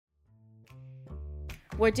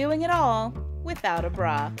We're doing it all without a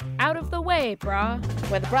bra. Out of the way, brah.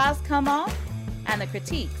 Where the bras come off and the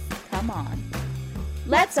critiques come on.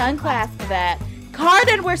 Let's unclasp that.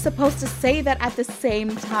 Carden, we're supposed to say that at the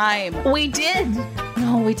same time. We did.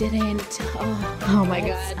 No, we didn't. Oh my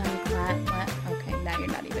let's God. Okay, now you're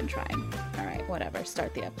not even trying. All right, whatever.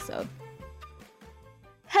 Start the episode.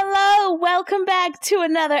 Hello, welcome back to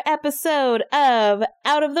another episode of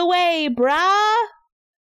Out of the Way, brah.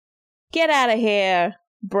 Get out of here,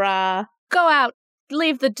 brah. Go out.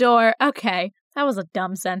 Leave the door. Okay. That was a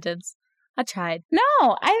dumb sentence. I tried.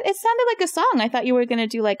 No, it sounded like a song. I thought you were going to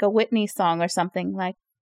do like a Whitney song or something like,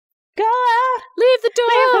 go out, Leave the door.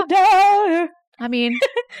 leave the door, I mean,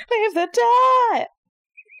 leave the door.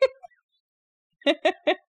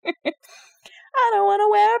 I don't want to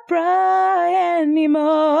wear a bra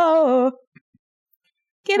anymore.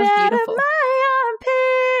 Get That's out beautiful. of my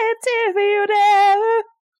armpits if you dare.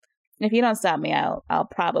 If you don't stop me, I'll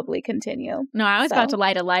probably continue. no, I was So. about to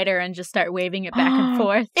light a lighter and just start waving it back and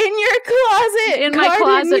forth. In your closet, In my Carden.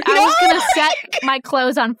 closet. I was No! going to set my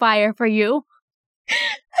clothes on fire for you.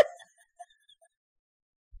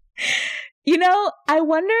 You know, I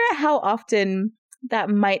wonder how often that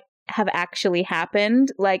might have actually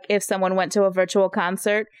happened. Like if someone went to a virtual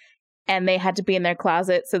concert and they had to be in their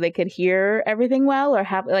closet so they could hear everything well, or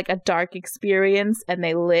have like a dark experience and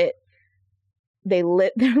they lit their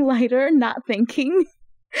lighter, not thinking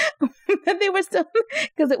that they were still,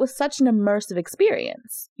 because it was such an immersive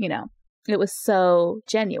experience, you know. It was so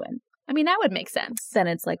genuine. I mean, that would make sense. Then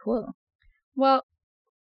it's like, whoa. Well,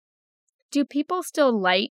 do people still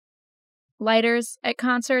light lighters at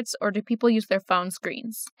concerts, or do people use their phone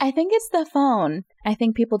screens? I think it's the phone. I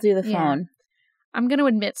think people do the Yeah. phone. I'm going to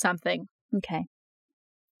admit something. Okay.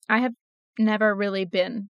 I have never really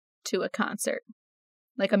been to a concert,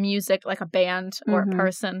 like a music, like a band or Mhm. a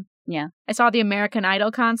person. Yeah. I saw the American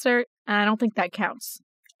Idol concert, and I don't think that counts.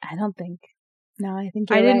 I don't think. No, I think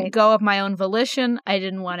you're I didn't right. go of my own volition. I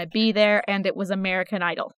didn't want to be there, and it was American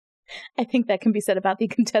Idol. I think that can be said about the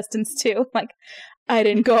contestants too. Like, I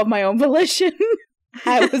didn't go of my own volition.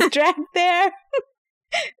 I was dragged there.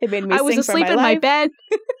 They made me I was sing for asleep my in my life. bed.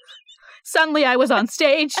 Suddenly, I was on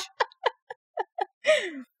stage.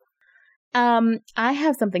 I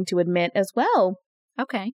have something to admit as well.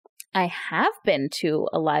 Okay. I have been to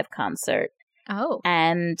a live concert Oh.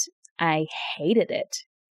 and I hated it.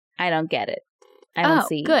 I don't get it. I don't Oh,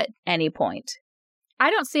 see good. any point. I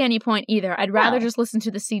don't see any point either. I'd rather No. just listen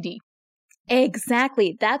to the CD.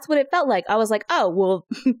 Exactly. That's what it felt like. I was like, oh, well,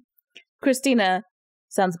 Christina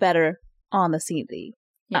sounds better on the CD.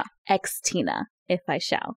 Yeah. Ex-Tina, if I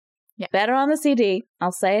shall. Yeah. Better on the CD.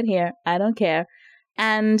 I'll say it here. I don't care.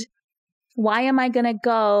 And why am I going to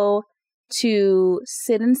go to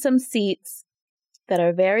sit in some seats that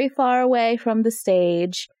are very far away from the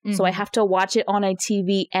stage? So I Mhm. have to watch it on a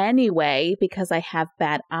TV anyway because I have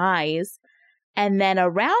bad eyes. And then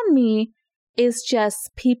around me is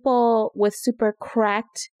just people with super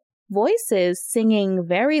cracked voices singing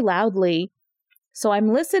very loudly. So I'm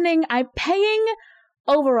listening. I'm paying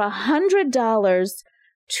over $100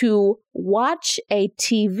 to watch a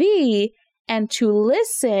TV and to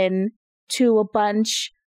listen to a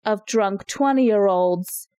bunch of drunk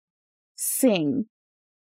 20-year-olds sing.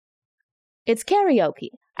 It's karaoke.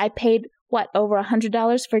 I paid, over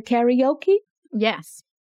 $100 for karaoke? Yes.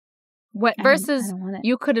 What I versus don't want it.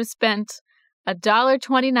 you could have spent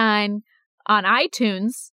 $1.29 on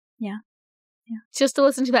iTunes. Yeah. Yeah. Just to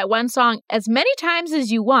listen to that one song as many times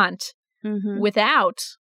as you want Mhm. without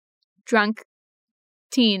drunk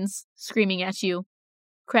teens screaming at you,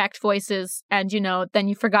 cracked voices, and then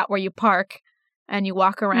you forgot where you park and you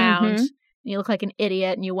walk around Mhm. and you look like an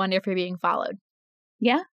idiot and you wonder if you're being followed.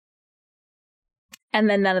 Yeah. And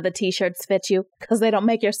then none of the t-shirts fit you because they don't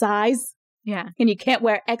make your size. Yeah. And you can't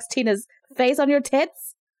wear ex-Tina's face on your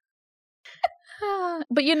tits.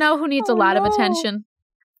 But you know who needs a Oh, lot of no. attention?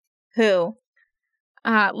 Who?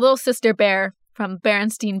 Little Sister Bear from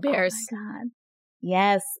Berenstein Bears. Oh my God.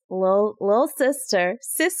 Yes, little sister.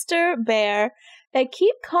 Sister Bear. They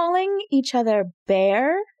keep calling each other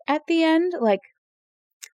Bear at the end,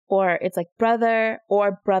 or it's like brother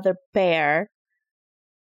or brother Bear,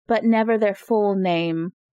 but never their full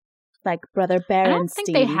name, like Brother Berenstein. I don't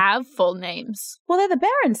think they have full names. Well, they're the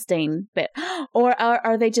Berenstain bit. Or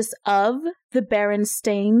are they just of the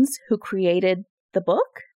Berenstains who created the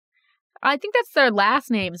book? I think that's their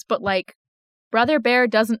last names, but Brother Bear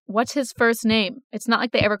doesn't. What's his first name? It's not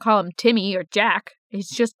like they ever call him Timmy or Jack.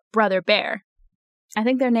 It's just Brother Bear. I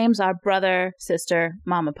think their names are brother, sister,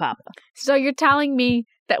 mama, papa. So you're telling me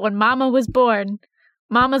that when Mama was born,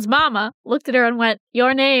 Mama's mama looked at her and went,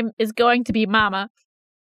 "Your name is going to be Mama."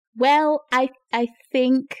 Well, I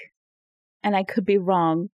think, and I could be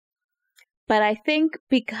wrong, but I think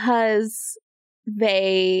because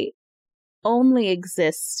they only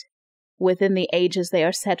exist within the ages they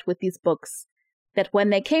are set with these books, that when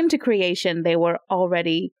they came to creation, they were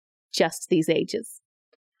already just these ages.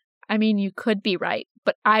 I mean, you could be right,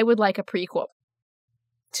 but I would like a prequel.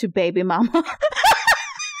 To Baby Mama.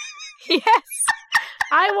 Yes.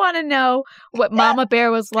 I want to know what Mama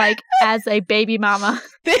Bear was like as a baby mama.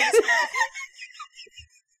 This is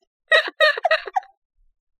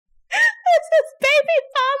Baby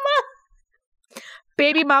Mama.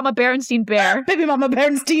 Baby Mama Berenstein Bear. Baby Mama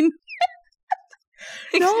Berenstein.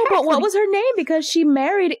 No, but what was her name? Because she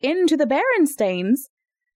married into the Berensteins.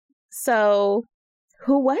 So,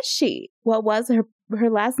 who was she? What was her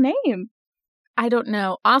last name? I don't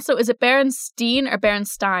know. Also, is it Berenstein or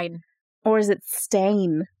Berenstein? Or is it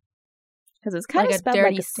Stain? Because it's kind Like of a spelled like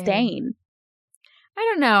dirty a stain. stain. I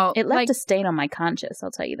don't know. It left like, a stain on my conscience,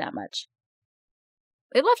 I'll tell you that much.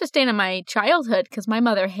 It left a stain on my childhood because my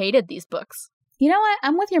mother hated these books. You know what?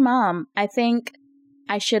 I'm with your mom. I think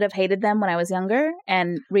I should have hated them when I was younger,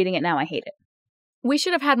 and reading it now, I hate it. We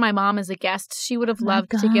should have had my mom as a guest. She would have Oh my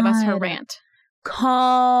loved to give us her God. rant.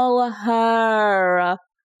 Call her.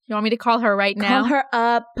 You want me to call her right now? Call her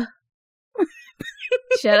up.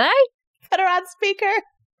 Should I? Put her on speaker.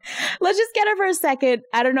 Let's just get her for a second.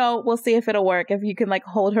 I don't know. We'll see if it'll work. If you can like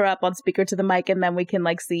hold her up on speaker to the mic, and then we can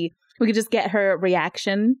like see. We could just get her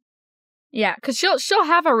reaction. Yeah, because she'll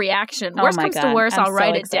have a reaction. Oh Worst my comes to God, worst, I'm I'll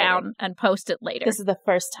write so it excited. down and post it later. This is the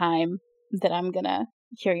first time that I'm gonna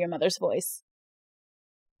hear your mother's voice.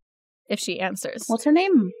 If she answers. What's her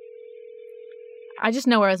name? I just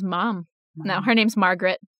know her as Mom. No, her name's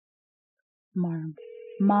Margaret.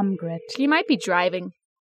 Momgret. She might be driving.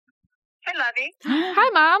 Hey, Lovey. Hi,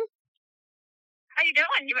 Mom. How you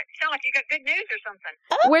doing? You sound like you got good news or something.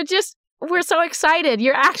 We're so excited.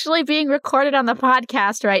 You're actually being recorded on the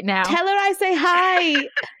podcast right now. Tell her I say hi.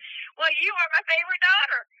 Well, you are my favorite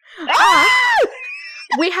daughter. Ah!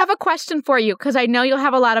 We have a question for you because I know you'll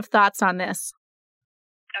have a lot of thoughts on this.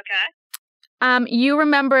 Okay. You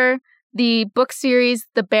remember the book series,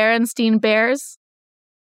 The Berenstein Bears?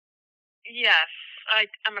 Yes,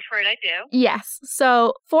 I'm afraid I do. Yes.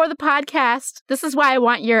 So for the podcast, this is why I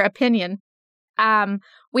want your opinion.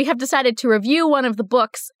 We have decided to review one of the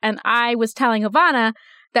books, and I was telling Ivana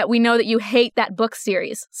that we know that you hate that book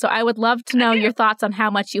series. So I would love to know your thoughts on how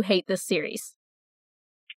much you hate this series.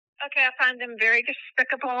 Okay, I find them very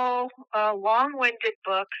despicable, long-winded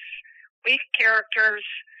books, weak characters,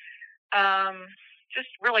 just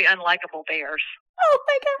really unlikable bears. Oh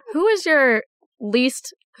my God. Who is your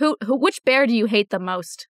least, which bear do you hate the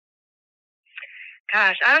most?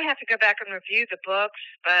 Gosh, I would have to go back and review the books,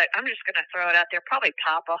 but I'm just going to throw it out there. Probably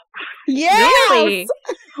Papa. Yes! Really?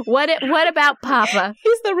 What about Papa?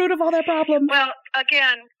 He's the root of all their problems. Well,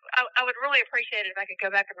 again, I would really appreciate it if I could go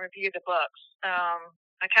back and review the books.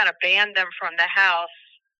 I kind of banned them from the house,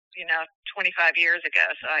 25 years ago,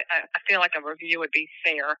 so I feel like a review would be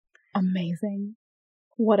fair. Amazing.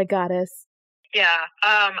 What a goddess. Yeah.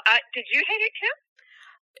 Did you hate it too?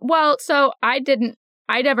 Well, so I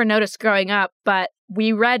never noticed growing up, but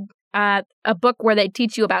we read a book where they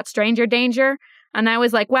teach you about stranger danger, and I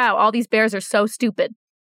was like, wow, all these bears are so stupid.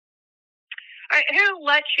 All right, who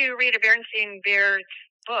let you read a Berenstein Bears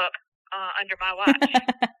book under my watch?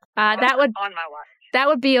 On my watch. That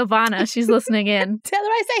would be Ivana. She's listening in. Tell her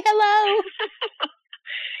I say hello.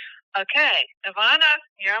 Okay, Ivana,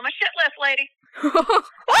 you're on my shit list, lady.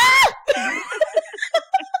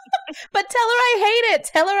 But tell her I hate it.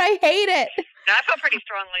 Tell her I hate it. Now, I feel pretty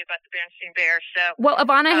strongly about the Berenstein Bears, so... Well,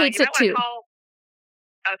 Ivana hates you it might too. wanna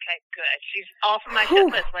Okay, good. She's off of my shit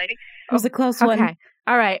list, lady. It was a close one. Okay.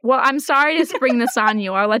 All right. Well, I'm sorry to spring this on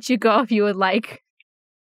you. I'll let you go if you would like.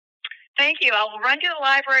 Thank you. I will run to the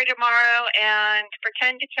library tomorrow and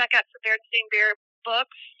pretend to check out some Berenstein Bear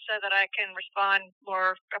books so that I can respond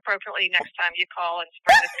more appropriately next time you call and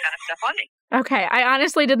spring this kind of stuff on me. Okay. I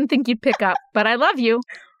honestly didn't think you'd pick up, but I love you.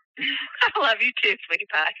 I love you too, sweetie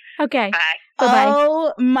pie. Okay. Bye. Bye-bye.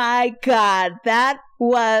 Oh my God. That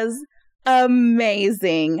was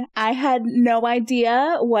amazing. I had no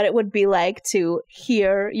idea what it would be like to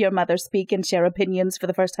hear your mother speak and share opinions for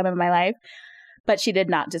the first time in my life, but she did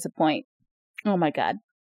not disappoint. Oh my God.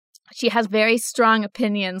 She has very strong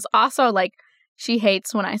opinions. Also, she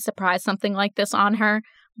hates when I surprise something like this on her,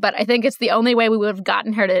 but I think it's the only way we would have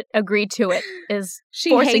gotten her to agree to it is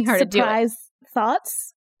She forcing hates her to do it. surprise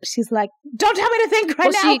thoughts. She's like, don't tell me to think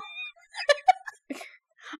right now.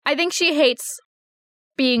 I think she hates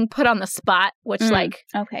being put on the spot, which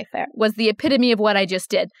okay, fair. was the epitome of what I just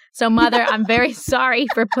did. So, Mother, I'm very sorry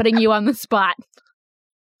for putting you on the spot.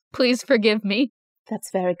 Please forgive me.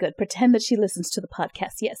 That's very good. Pretend that she listens to the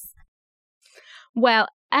podcast. Yes. Well,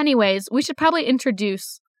 anyways, we should probably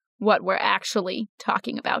introduce what we're actually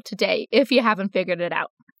talking about today, if you haven't figured it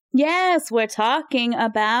out. Yes, we're talking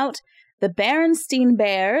about The Berenstein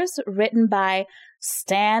Bears, written by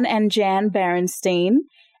Stan and Jan Berenstein.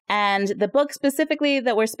 And the book specifically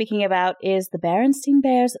that we're speaking about is The Berenstein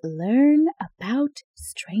Bears Learn About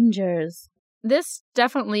Strangers. This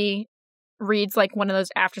definitely reads like one of those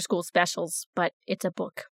after-school specials, but it's a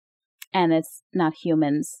book. And it's not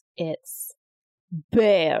humans, it's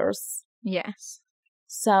bears. Yes.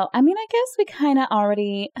 So, I mean, I guess we kind of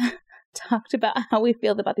already talked about how we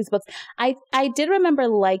feel about these books. I did remember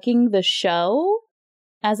liking the show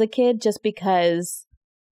as a kid just because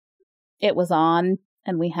it was on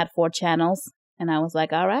and we had 4 channels. And I was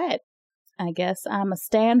like, all right, I guess I'm a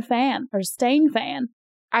Stan fan.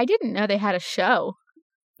 I didn't know they had a show.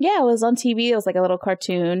 Yeah, it was on TV. It was like a little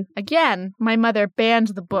cartoon. Again, my mother banned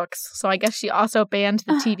the books, so I guess she also banned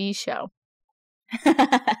the TV show.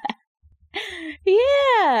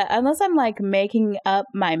 Yeah, unless I'm like making up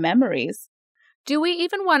my memories. Do we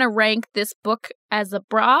even want to rank this book as a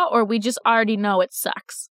bra, or we just already know it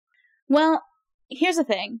sucks? Well, here's the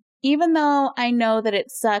thing. Even though I know that it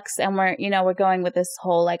sucks and we're going with this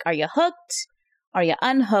whole like, are you hooked? Are you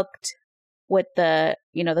unhooked with the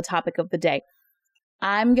topic of the day?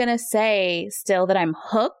 I'm going to say still that I'm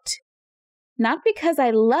hooked, not because I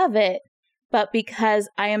love it, but because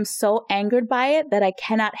I am so angered by it that I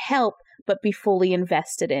cannot help but be fully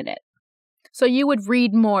invested in it. So you would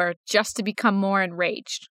read more just to become more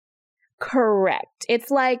enraged? Correct. It's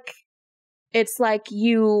like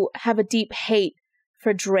you have a deep hate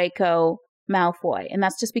for Draco Malfoy, and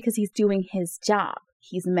that's just because he's doing his job.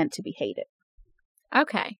 He's meant to be hated.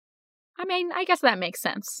 Okay. I mean, I guess that makes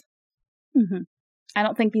sense. Mm-hmm. I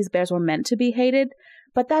don't think these bears were meant to be hated,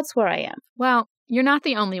 but that's where I am. Well, you're not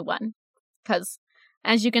the only one, because,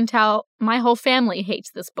 as you can tell, my whole family hates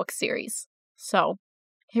this book series. So,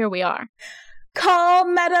 here we are. Call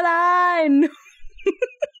Madeline!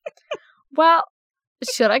 Well,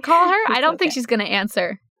 should I call her? I don't okay. think she's going to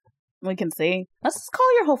answer. We can see. Let's just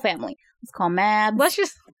call your whole family. Let's call Mads. Let's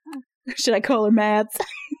just... Should I call her Mads?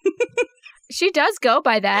 She does go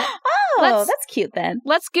by that. Oh, that's cute then.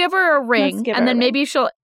 Let's give her a ring, and then maybe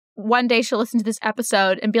one day she'll listen to this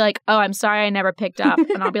episode and be like, oh, I'm sorry I never picked up.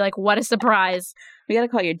 And I'll be like, what a surprise. We got to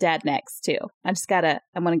call your dad next, too. I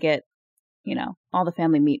want to get, all the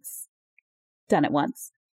family meets done at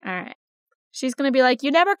once. All right. She's going to be like,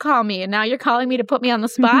 you never call me, and now you're calling me to put me on the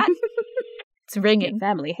spot? It's ringing. Your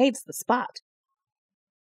family hates the spot.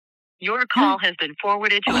 Your call has been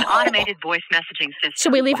forwarded to an automated voice messaging system.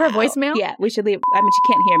 Should we leave her voicemail? Yeah, we should leave. I mean,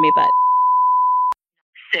 she can't hear me, but...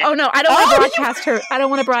 6. Oh, no, I don't want to broadcast her. I don't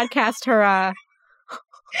want to broadcast her,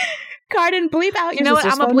 Carden, bleep out your You know what?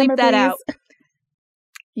 I'm going to bleep that out. Please.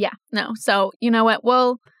 Yeah, no. So, you know what?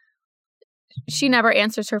 Well, she never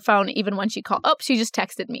answers her phone even when she calls. Oh, she just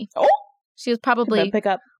texted me. Oh! She was probably pick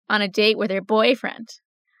up. on a date with her boyfriend.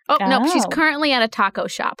 Oh, no, she's currently at a taco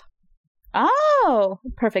shop. Oh,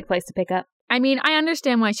 perfect place to pick up. I mean, I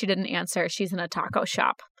understand why she didn't answer. She's in a taco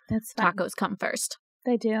shop. That's fine. Tacos come first.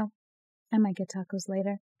 They do. I might get tacos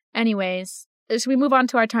later. Anyways, should we move on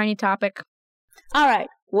to our tiny topic? All right.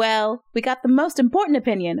 Well, we got the most important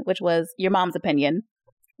opinion, which was your mom's opinion,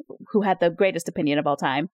 who had the greatest opinion of all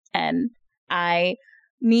time. And I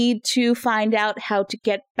need to find out how to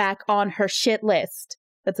get back on her shit list.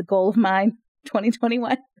 That's a goal of mine,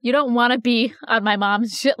 2021. You don't want to be on my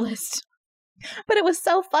mom's shit list. But it was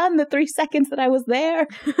so fun the 3 seconds that I was there.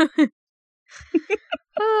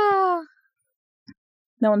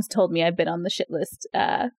 No one's told me I've been on the shit list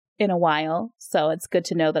in a while, so it's good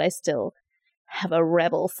to know that I still have a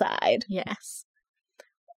rebel side. Yes.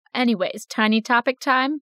 Anyways, tiny topic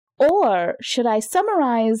time? Or should I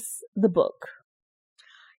summarize the book?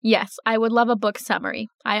 Yes, I would love a book summary.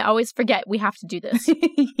 I always forget we have to do this.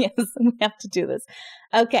 Yes, we have to do this.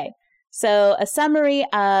 Okay, so a summary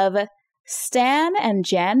of Stan and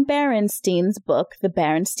Jan Berenstein's book, The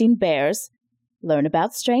Berenstein Bears, Learn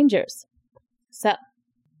About Strangers. So,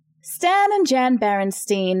 Stan and Jan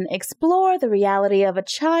Berenstein explore the reality of a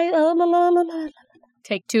child...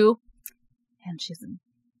 Take 2. And she's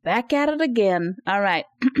back at it again. All right.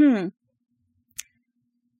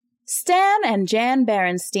 Stan and Jan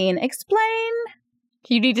Berenstein explain...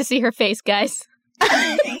 You need to see her face, guys.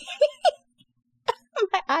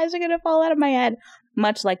 My eyes are going to fall out of my head,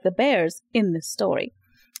 much like the bears in this story.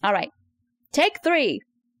 All right. Take 3.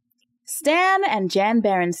 Stan and Jan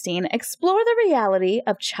Berenstein explore the reality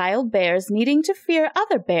of child bears needing to fear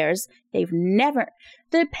other bears they've never...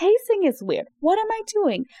 The pacing is weird. What am I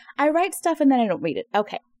doing? I write stuff and then I don't read it.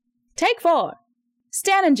 Okay. Take 4.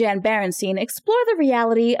 Stan and Jan Berenstein explore the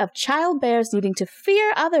reality of child bears needing to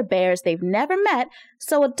fear other bears they've never met,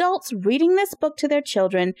 so adults reading this book to their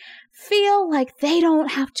children feel like they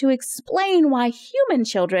don't have to explain why human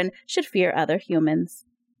children should fear other humans.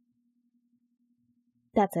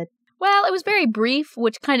 That's it. Well, it was very brief,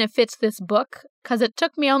 which kind of fits this book, because it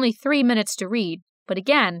took me only 3 minutes to read. But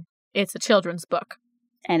again, it's a children's book.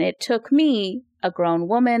 And it took me, a grown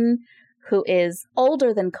woman who is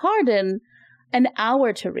older than Carden, an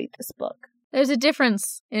hour to read this book. There's a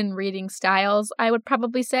difference in reading styles, I would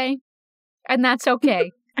probably say. And that's okay.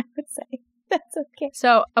 I would say that's okay.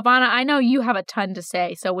 So, Ivana, I know you have a ton to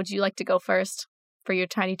say, so would you like to go first for your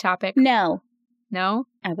tiny topic? No. No?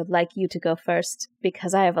 I would like you to go first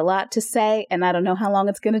because I have a lot to say and I don't know how long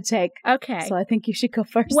it's going to take. Okay. So I think you should go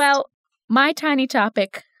first. Well, my tiny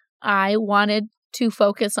topic, I wanted to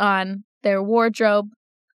focus on their wardrobe,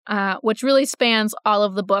 which really spans all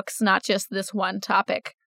of the books, not just this one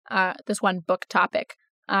topic, this one book topic,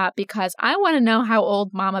 because I want to know how old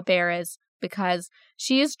Mama Bear is, because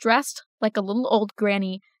she is dressed like a little old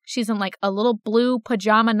granny. She's in like a little blue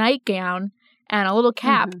pajama nightgown and a little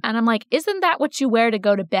cap. Mm-hmm. And I'm like, isn't that what you wear to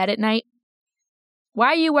go to bed at night? Why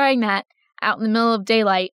are you wearing that out in the middle of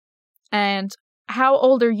daylight? And how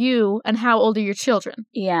old are you and how old are your children?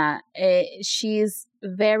 Yeah, she's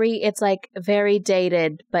it's like very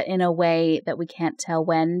dated, but in a way that we can't tell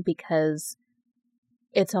when because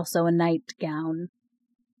it's also a nightgown.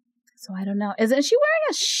 So I don't know. Isn't she wearing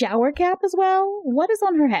a shower cap as well? What is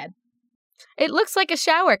on her head? It looks like a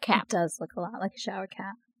shower cap. It does look a lot like a shower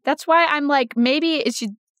cap. That's why I'm like, maybe is she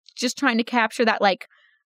just trying to capture that, like,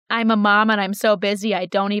 I'm a mom and I'm so busy I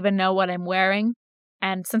don't even know what I'm wearing.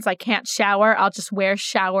 And since I can't shower, I'll just wear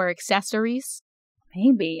shower accessories.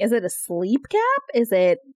 Maybe. Is it a sleep cap? Is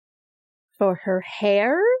it for her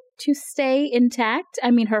hair to stay intact? I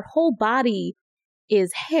mean, her whole body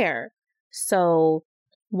is hair. So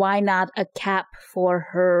why not a cap for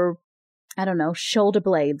her, I don't know, shoulder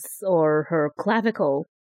blades or her clavicle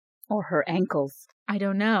or her ankles? I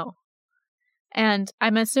don't know. And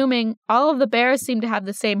I'm assuming all of the bears seem to have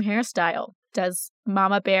the same hairstyle. Does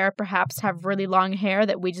Mama Bear perhaps have really long hair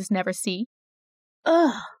that we just never see?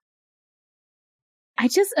 Ugh. I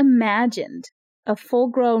just imagined a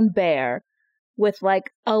full-grown bear with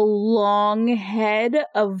like a long head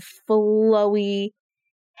of flowy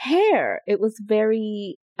hair. It was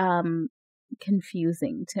very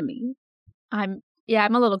confusing to me. I'm a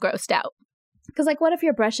little grossed out. Because like, what if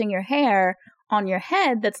you're brushing your hair on your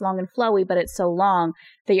head that's long and flowy, but it's so long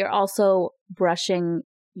that you're also brushing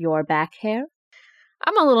your back hair?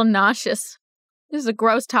 I'm a little nauseous. This is a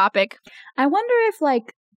gross topic. I wonder if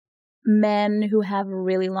like men who have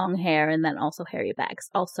really long hair and then also hairy backs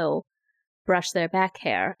also brush their back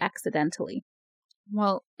hair accidentally.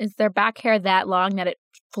 Well, is their back hair that long that it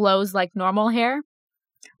flows like normal hair?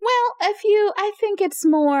 Well, I think it's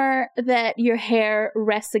more that your hair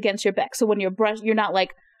rests against your back. So when you're you're not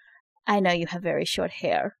like, I know you have very short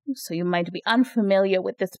hair, so you might be unfamiliar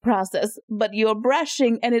with this process, but you're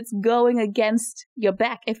brushing and it's going against your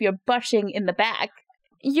back if you're brushing in the back.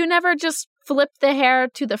 You never just flip the hair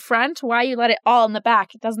to the front? Why you let it all in the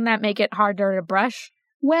back? Doesn't that make it harder to brush?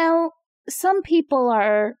 Well, some people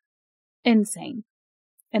are insane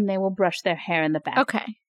and they will brush their hair in the back.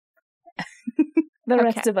 Okay. The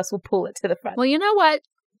rest of us will pull it to the front. Well, you know what?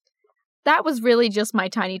 That was really just my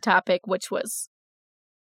tiny topic, which was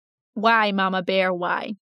why, Mama Bear,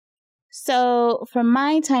 why? So for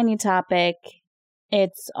my tiny topic,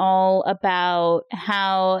 it's all about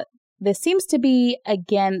how this seems to be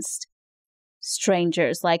against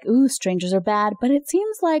strangers. Like, ooh, strangers are bad, but it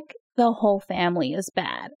seems like the whole family is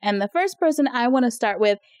bad. And the first person I want to start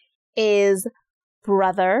with is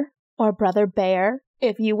Brother, or Brother Bear,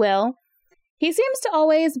 if you will. He seems to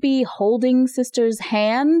always be holding Sister's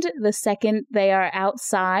hand the second they are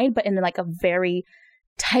outside, but in like a very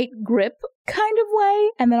tight grip kind of way,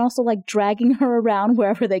 and then also like dragging her around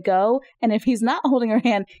wherever they go. And if he's not holding her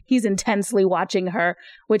hand, he's intensely watching her,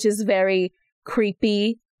 which is very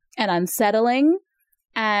creepy and unsettling.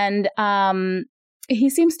 And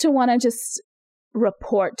he seems to want to just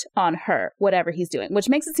report on her, whatever he's doing, which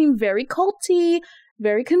makes it seem very culty,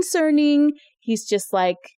 very concerning. He's just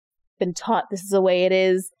like been taught this is the way it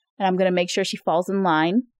is, and I'm going to make sure she falls in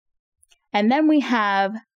line. And then we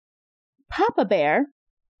have Papa Bear.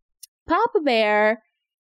 Papa Bear,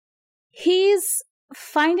 he's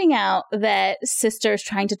finding out that sister is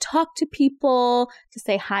trying to talk to people, to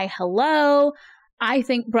say hi, hello, I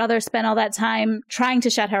think brother spent all that time trying to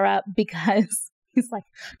shut her up because he's like,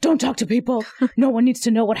 don't talk to people. No one needs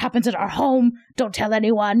to know what happens at our home. Don't tell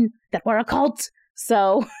anyone that we're a cult.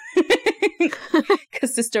 So,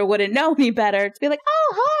 because sister wouldn't know any better to be like,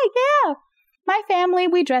 oh, hi, yeah. My family,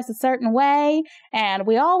 we dress a certain way, and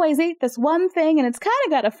we always eat this one thing, and it's kind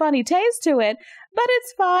of got a funny taste to it, but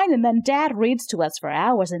it's fine. And then Dad reads to us for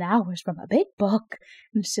hours and hours from a big book,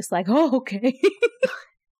 and it's just like, oh, okay.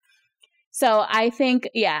 So I think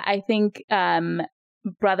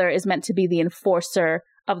brother is meant to be the enforcer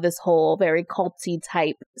of this whole very culty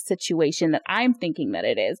type situation that I'm thinking that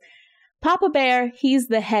it is. Papa Bear, he's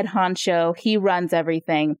the head honcho. He runs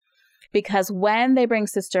everything. Because when they bring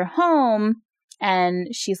sister home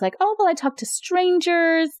and she's like, oh, well, I talked to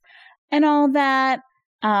strangers and all that.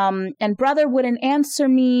 And brother wouldn't answer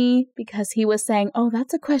me because he was saying, oh,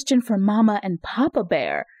 that's a question for Mama and Papa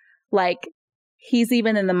Bear. Like, he's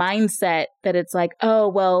even in the mindset that it's like, oh,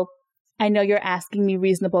 well, I know you're asking me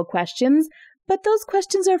reasonable questions, but those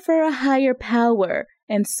questions are for a higher power.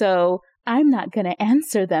 And so I'm not going to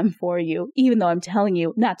answer them for you, even though I'm telling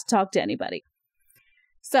you not to talk to anybody.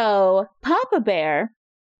 So Papa Bear,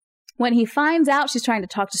 when he finds out she's trying to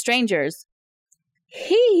talk to strangers,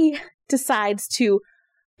 he decides to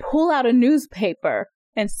pull out a newspaper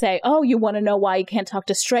and say, oh, you want to know why you can't talk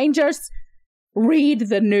to strangers? Read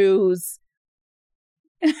the news.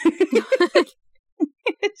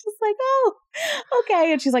 It's just like, oh,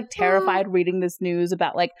 okay. And she's like terrified reading this news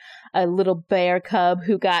about like a little bear cub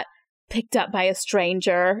who got picked up by a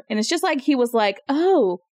stranger. And it's just like he was like,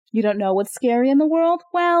 oh, you don't know what's scary in the world?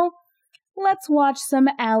 Well, let's watch some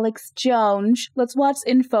Alex Jones. Let's watch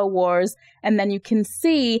InfoWars. And then you can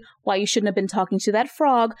see why you shouldn't have been talking to that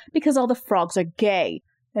frog, because all the frogs are gay.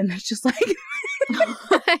 And it's just like,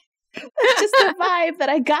 that's just the vibe that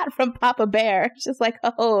I got from Papa Bear. It's just like,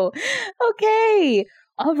 oh, okay,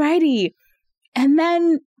 alrighty. And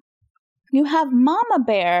then you have Mama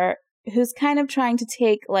Bear, who's kind of trying to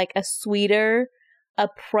take like a sweeter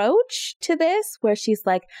approach to this, where she's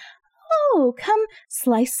like, oh, come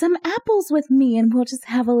slice some apples with me and we'll just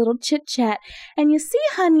have a little chit chat. And you see,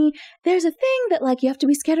 honey, there's a thing that like you have to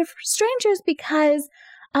be scared of strangers because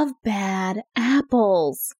of bad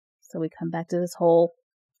apples. So we come back to this whole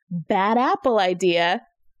bad apple idea.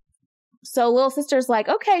 So little sister's like,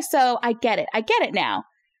 okay, so I get it now.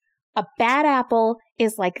 A bad apple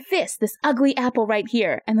is like this ugly apple right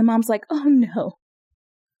here. And the mom's like, oh no,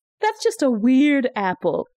 that's just a weird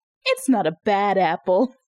apple. It's not a bad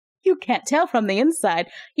apple. You can't tell from the inside.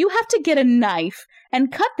 You have to get a knife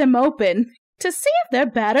and cut them open to see if they're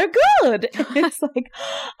bad or good. It's like,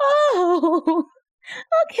 oh,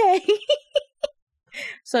 okay.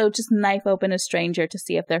 So just knife open a stranger to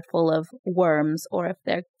see if they're full of worms or if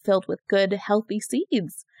they're filled with good, healthy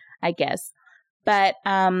seeds, I guess. But,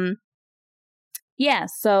 yeah,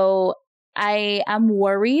 so I am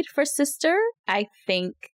worried for sister. I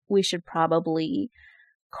think we should probably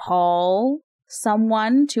call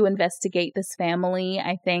someone to investigate this family.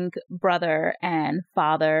 I think brother and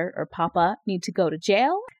father or papa need to go to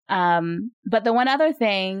jail. But the one other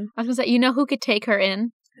thing, I was going to say, you know who could take her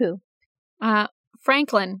in? Who?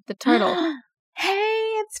 Franklin, the turtle.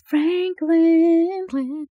 Hey, it's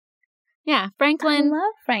Franklin. Yeah, Franklin. I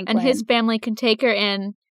love Franklin. And his family can take her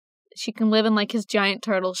in. She can live in like his giant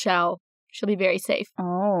turtle shell. She'll be very safe.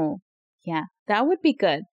 Oh, yeah, that would be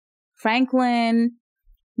good. Franklin,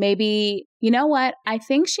 maybe, you know what? I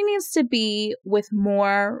think she needs to be with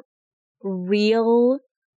more real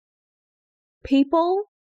people,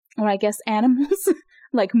 or I guess animals,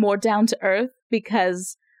 like more down to earth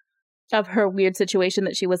because of her weird situation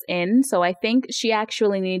that she was in. So I think she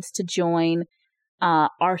actually needs to join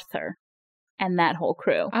Arthur and that whole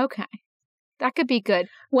crew. Okay. That could be good.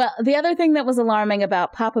 Well, the other thing that was alarming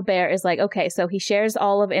about Papa Bear is like, okay, so he shares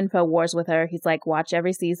all of InfoWars with her. He's like, watch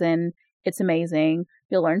every season. It's amazing.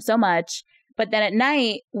 You'll learn so much. But then at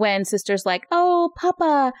night, when sister's like, oh,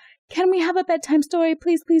 Papa, can we have a bedtime story?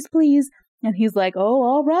 Please, please, please. And he's like, oh,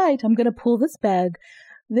 all right. I'm going to pull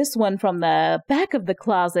this one from the back of the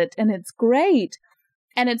closet. And it's great.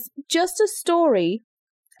 And it's just a story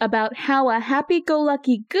about how a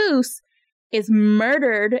happy-go-lucky goose is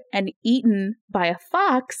murdered and eaten by a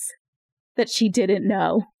fox that she didn't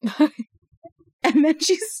know. And then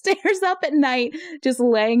she stares up at night, just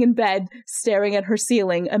laying in bed, staring at her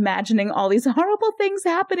ceiling, imagining all these horrible things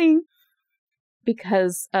happening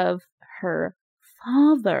because of her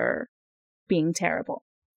father being terrible.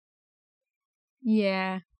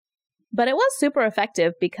 Yeah. But it was super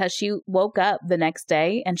effective because she woke up the next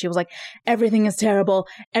day and she was like, everything is terrible.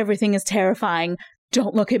 Everything is terrifying.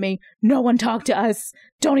 Don't look at me. No one talk to us.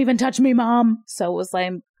 Don't even touch me, Mom. So it was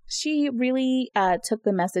like, she really took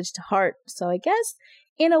the message to heart. So I guess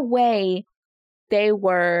in a way, they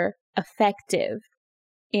were effective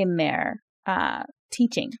in their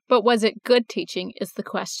teaching. But was it good teaching is the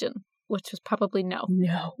question, which was probably no.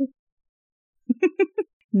 No.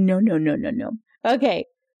 No. Okay.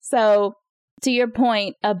 So, to your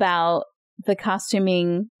point about the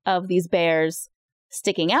costuming of these bears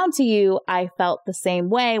sticking out to you, I felt the same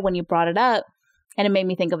way when you brought it up. And it made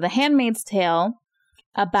me think of The Handmaid's Tale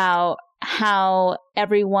about how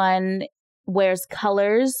everyone wears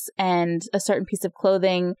colors and a certain piece of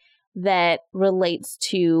clothing that relates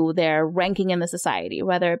to their ranking in the society,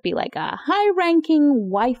 whether it be like a high-ranking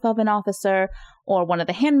wife of an officer or one of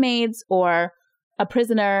the handmaids or a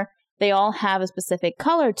prisoner. They all have a specific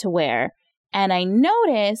color to wear. And I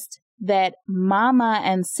noticed that Mama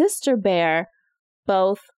and Sister Bear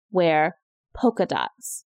both wear polka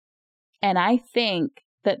dots. And I think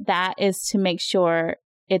that that is to make sure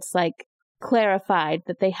it's like clarified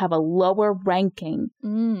that they have a lower ranking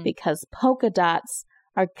because polka dots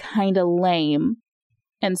are kind of lame.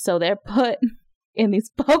 And so they're put in these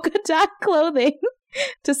polka dot clothing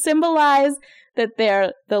to symbolize that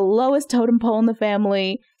they're the lowest totem pole in the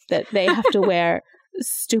family, that they have to wear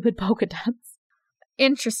stupid polka dots.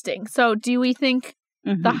 Interesting. So do we think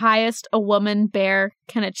the highest a woman bear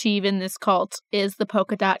can achieve in this cult is the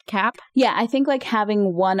polka dot cap? Yeah, I think like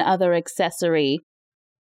having one other accessory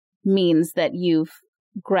means that you've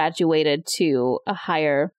graduated to a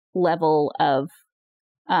higher level of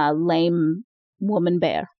lame woman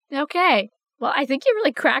bear. Okay. Well, I think you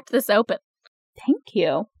really cracked this open. Thank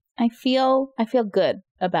you. I feel good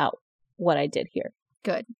about what I did here.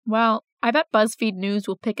 Good. Well, I bet BuzzFeed News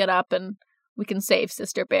will pick it up and we can save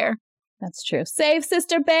Sister Bear. That's true. Save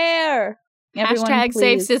Sister Bear! Everyone, Hashtag please,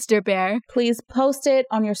 save Sister Bear. Please post it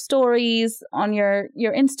on your stories, on your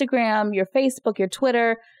Instagram, your Facebook, your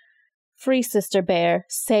Twitter. Free Sister Bear.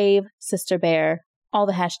 Save Sister Bear. All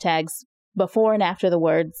the hashtags before and after the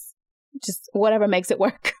words. Just whatever makes it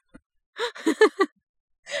work.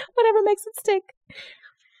 Whatever makes it stick.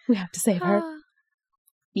 We have to save her.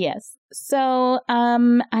 Yes. So,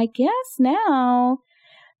 I guess now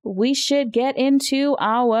we should get into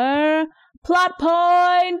our plot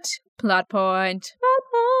point. Plot point. Plot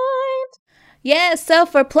point. Yes, so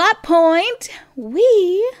for plot point,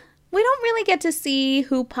 we don't really get to see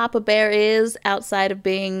who Papa Bear is outside of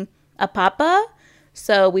being a papa.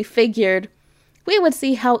 So we figured we would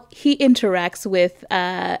see how he interacts with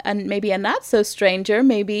maybe a not so stranger,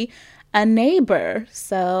 maybe a neighbor.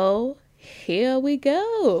 So here we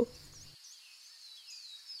go.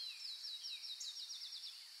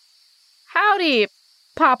 Howdy,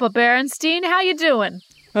 Papa Berenstein. How you doing?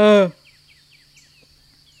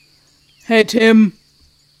 Hey, Tim.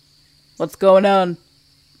 What's going on?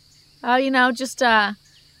 Oh, just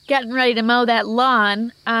getting ready to mow that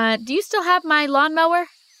lawn. Do you still have my lawnmower?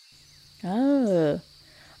 Oh,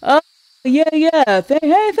 yeah.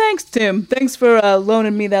 Hey, thanks, Tim. Thanks for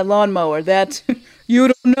loaning me that lawnmower. That,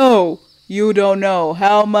 you don't know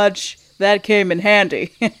how much that came in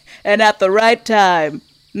handy. And at the right time.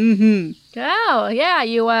 Oh, yeah,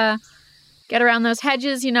 you get around those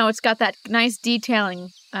hedges. It's got that nice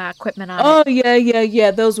detailing equipment on it. Oh,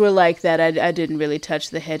 yeah. Those were like that. I didn't really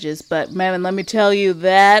touch the hedges. But, man, let me tell you,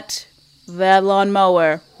 that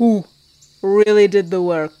lawnmower, really did the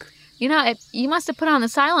work. You must have put on the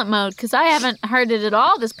silent mode, because I haven't heard it at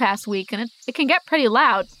all this past week, and it can get pretty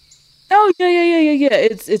loud. Oh, yeah.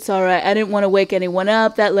 It's all right. I didn't want to wake anyone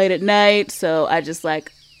up that late at night, so I just,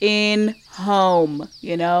 in home,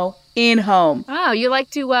 in home. Oh, you like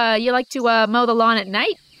to mow the lawn at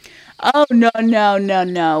night? Oh,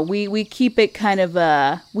 no. We keep it kind of,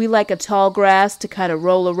 we like a tall grass to kind of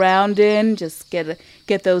roll around in, just get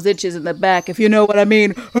those itches in the back, if you know what I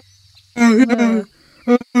mean.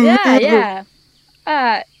 Yeah.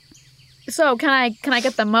 So can I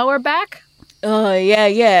get the mower back? Oh, yeah.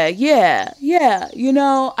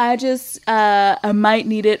 I just, I might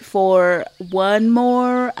need it for one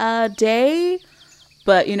more day.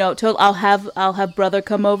 But, I'll have brother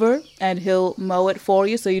come over and he'll mow it for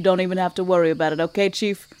you so you don't even have to worry about it. Okay,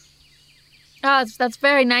 Chief? Oh, that's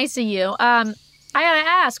very nice of you. I gotta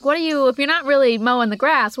ask, if you're not really mowing the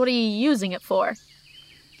grass, what are you using it for?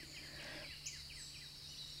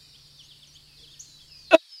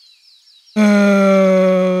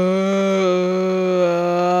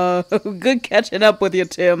 Good catching up with you,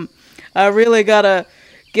 Tim. I really gotta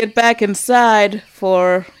get back inside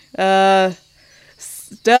for,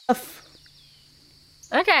 stuff.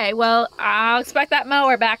 Okay, well, I'll expect that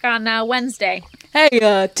mower back on Wednesday.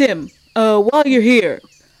 Hey, Tim, while you're here,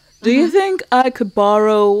 do you think I could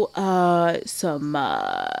borrow, some,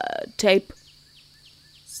 tape?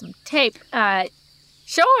 Some tape.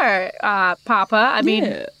 Sure, Papa. I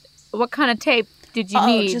mean, what kind of tape did you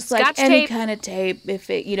need? Just Scotch like any tape? kind of tape. If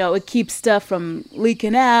it, it keeps stuff from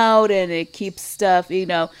leaking out, and it keeps stuff,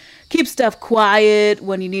 keeps stuff quiet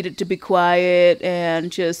when you need it to be quiet,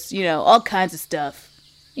 and just, all kinds of stuff.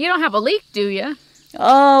 You don't have a leak, do you?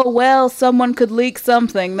 Oh, well, someone could leak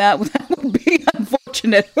something. That would be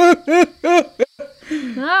unfortunate.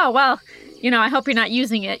 Oh, well, I hope you're not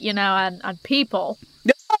using it, on people.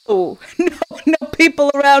 No people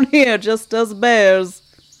around here, just us bears.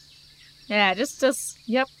 Yeah, just,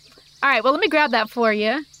 yep. All right, well, let me grab that for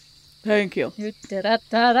you. Thank you.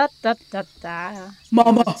 Da-da-da-da-da-da-da.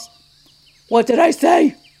 Mama, what did I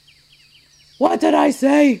say? What did I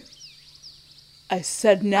say? I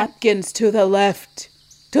said napkins to the left.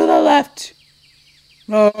 To the left.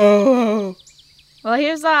 Oh. Well,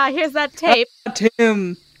 here's that tape.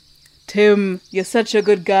 Tim, you're such a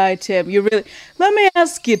good guy, Tim. You really... Let me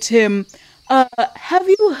ask you, Tim, have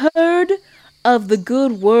you heard of the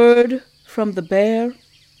good word from the bear?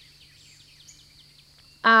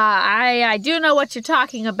 I do know what you're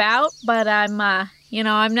talking about, but I'm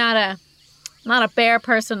I'm not a bear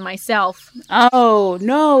person myself. Oh,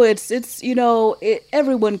 no, it's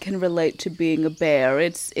everyone can relate to being a bear.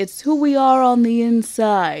 It's who we are on the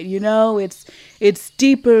inside, It's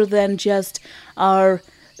deeper than just our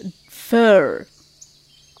fur.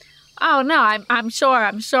 Oh no, I'm sure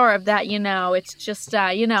of that. It's just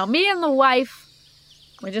me and the wife,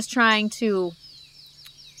 we're just trying to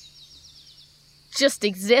just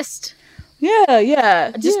exist.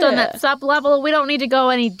 Yeah. Just on that sub level. We don't need to go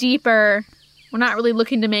any deeper. We're not really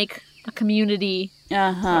looking to make a community.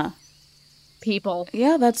 People.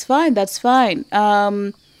 Yeah, that's fine. Barb,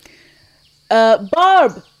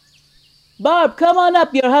 come on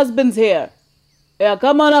up. Your husband's here. Yeah,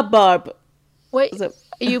 come on up, Barb. Wait,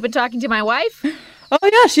 you've been talking to my wife? Oh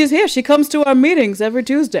yeah, she's here. She comes to our meetings every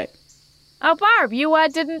Tuesday. Oh, Barb, you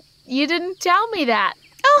didn't tell me that.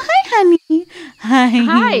 Oh, hi, honey.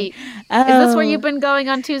 Hi. Is this where you've been going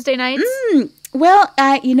on Tuesday nights? Well,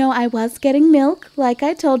 I was getting milk, like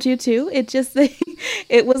I told you to. It just,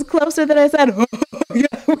 it was closer than I said. Oh, yeah,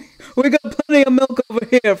 we got plenty of milk over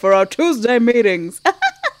here for our Tuesday meetings.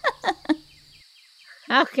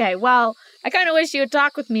 Okay, well, I kind of wish you would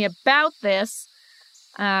talk with me about this.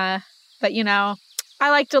 But, I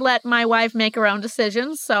like to let my wife make her own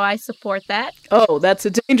decisions, so I support that. Oh, that's a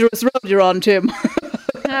dangerous road you're on, Tim.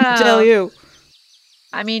 I tell you.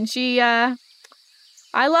 I mean,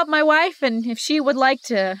 I love my wife, and if she would like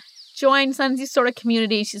to join some of these sort of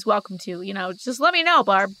communities, she's welcome to. Just let me know,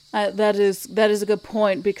 Barb. That is a good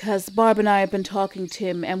point, because Barb and I have been talking,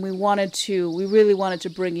 Tim, and we really wanted to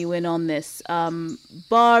bring you in on this.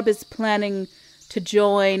 Barb is planning to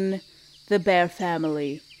join the bear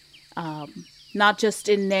family. Not just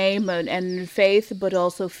in name and faith, but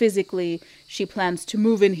also physically. She plans to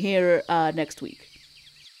move in here next week.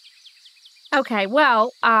 Okay,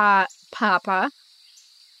 well, Papa,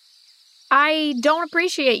 I don't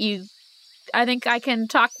appreciate you. I think I can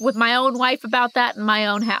talk with my own wife about that in my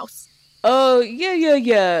own house. Oh,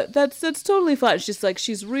 yeah. That's totally fine. It's just like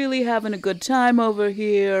she's really having a good time over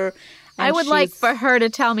here. I would like for her to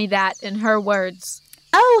tell me that in her words.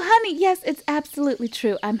 Oh, honey, yes, it's absolutely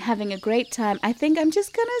true. I'm having a great time. I think I'm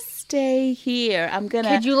just gonna stay here.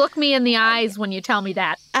 Could you look me in the eyes when you tell me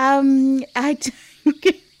that?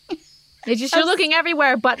 You're looking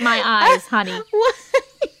everywhere but my eyes, honey. What?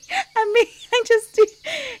 I mean,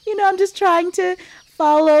 I'm just trying to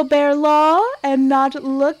follow bear law and not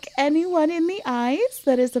look anyone in the eyes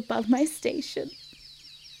that is above my station.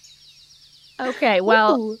 Okay,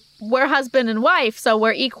 well... Ooh. We're husband and wife, so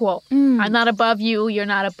we're equal. I'm not above you, you're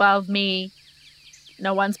not above me.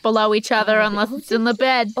 No one's below each other unless it's in the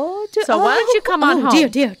bed. Why don't you come on home?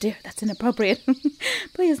 Dear, that's inappropriate.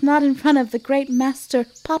 Please, not in front of the great master,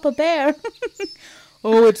 Papa Bear.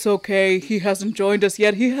 Oh, it's okay. He hasn't joined us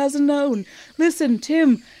yet. He hasn't known. Listen,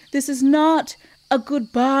 Tim, this is not a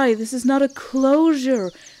goodbye. This is not a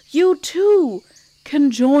closure. You, too,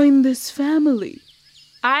 can join this family.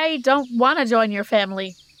 I don't want to join your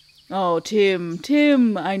family. Oh, Tim,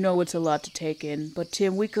 I know it's a lot to take in, but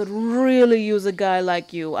Tim, we could really use a guy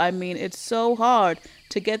like you. I mean, it's so hard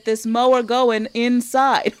to get this mower going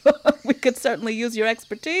inside. We could certainly use your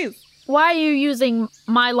expertise. Why are you using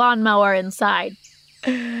my lawnmower inside?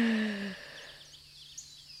 Tell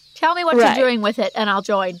me what you're doing with it, and I'll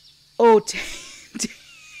join. Oh,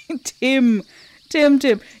 Tim,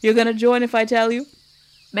 you're gonna join if I tell you?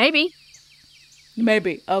 Maybe.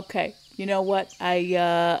 Maybe. Okay. You know what?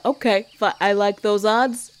 Okay. I like those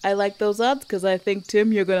odds. I like those odds because I think,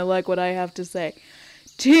 Tim, you're going to like what I have to say.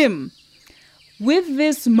 Tim, with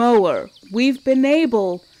this mower, we've been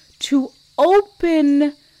able to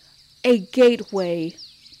open a gateway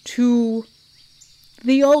to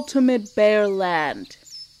the ultimate bear land.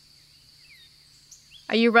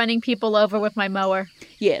 Are you running people over with my mower?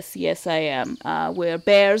 Yes, I am. We're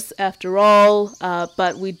bears after all,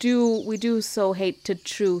 but we do so hate to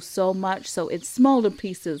chew so much, so in smaller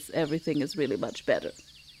pieces, everything is really much better.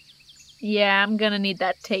 Yeah, I'm gonna need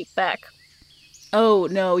that tape back. Oh,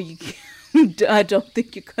 no, I don't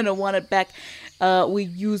think you're gonna want it back. We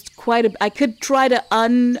used I could try to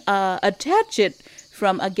attach it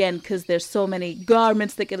from, again, because there's so many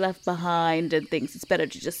garments that get left behind and things. It's better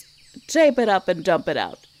to just tape it up and dump it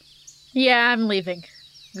out. Yeah, I'm leaving.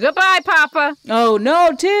 Goodbye, Papa. Oh,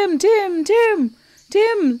 no, Tim,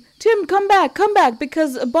 come back,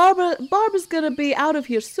 because Barbara's gonna be out of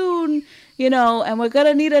here soon, and we're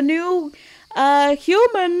gonna need a new,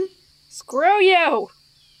 human. Screw you.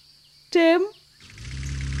 Tim,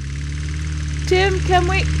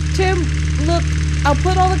 look, I'll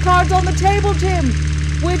put all the cards on the table, Tim.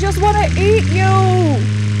 We just want to eat you.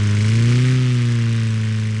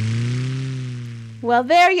 Well,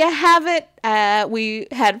 there you have it. We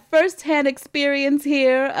had first-hand experience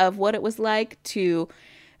here of what it was like to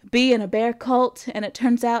be in a bear cult, and it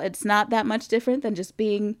turns out it's not that much different than just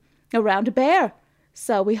being around a bear.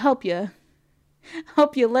 So we hope you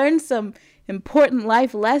learned some important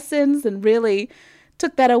life lessons and really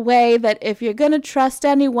took that away, that if you're going to trust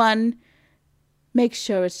anyone, make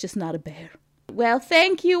sure it's just not a bear. Well,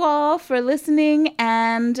 thank you all for listening,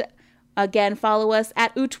 and again, follow us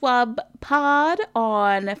at Utwab Pod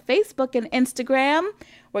on Facebook and Instagram.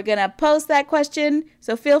 We're going to post that question,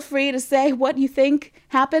 so feel free to say what you think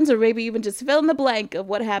happens, or maybe even just fill in the blank of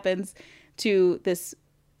what happens to this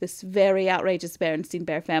very outrageous Berenstein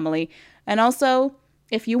Bear family. And also,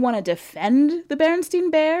 if you want to defend the Berenstein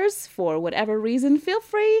Bears for whatever reason, feel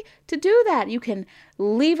free to do that. You can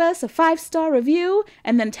leave us a 5-star review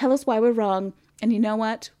and then tell us why we're wrong. And you know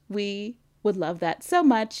what? We would love that so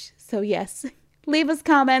much. So yes, leave us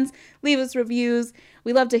comments, leave us reviews.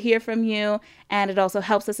 We love to hear from you. And it also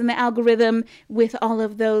helps us in the algorithm with all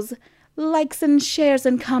of those likes and shares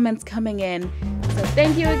and comments coming in. So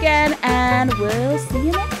thank you again, and we'll see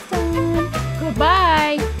you next time.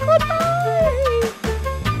 Goodbye.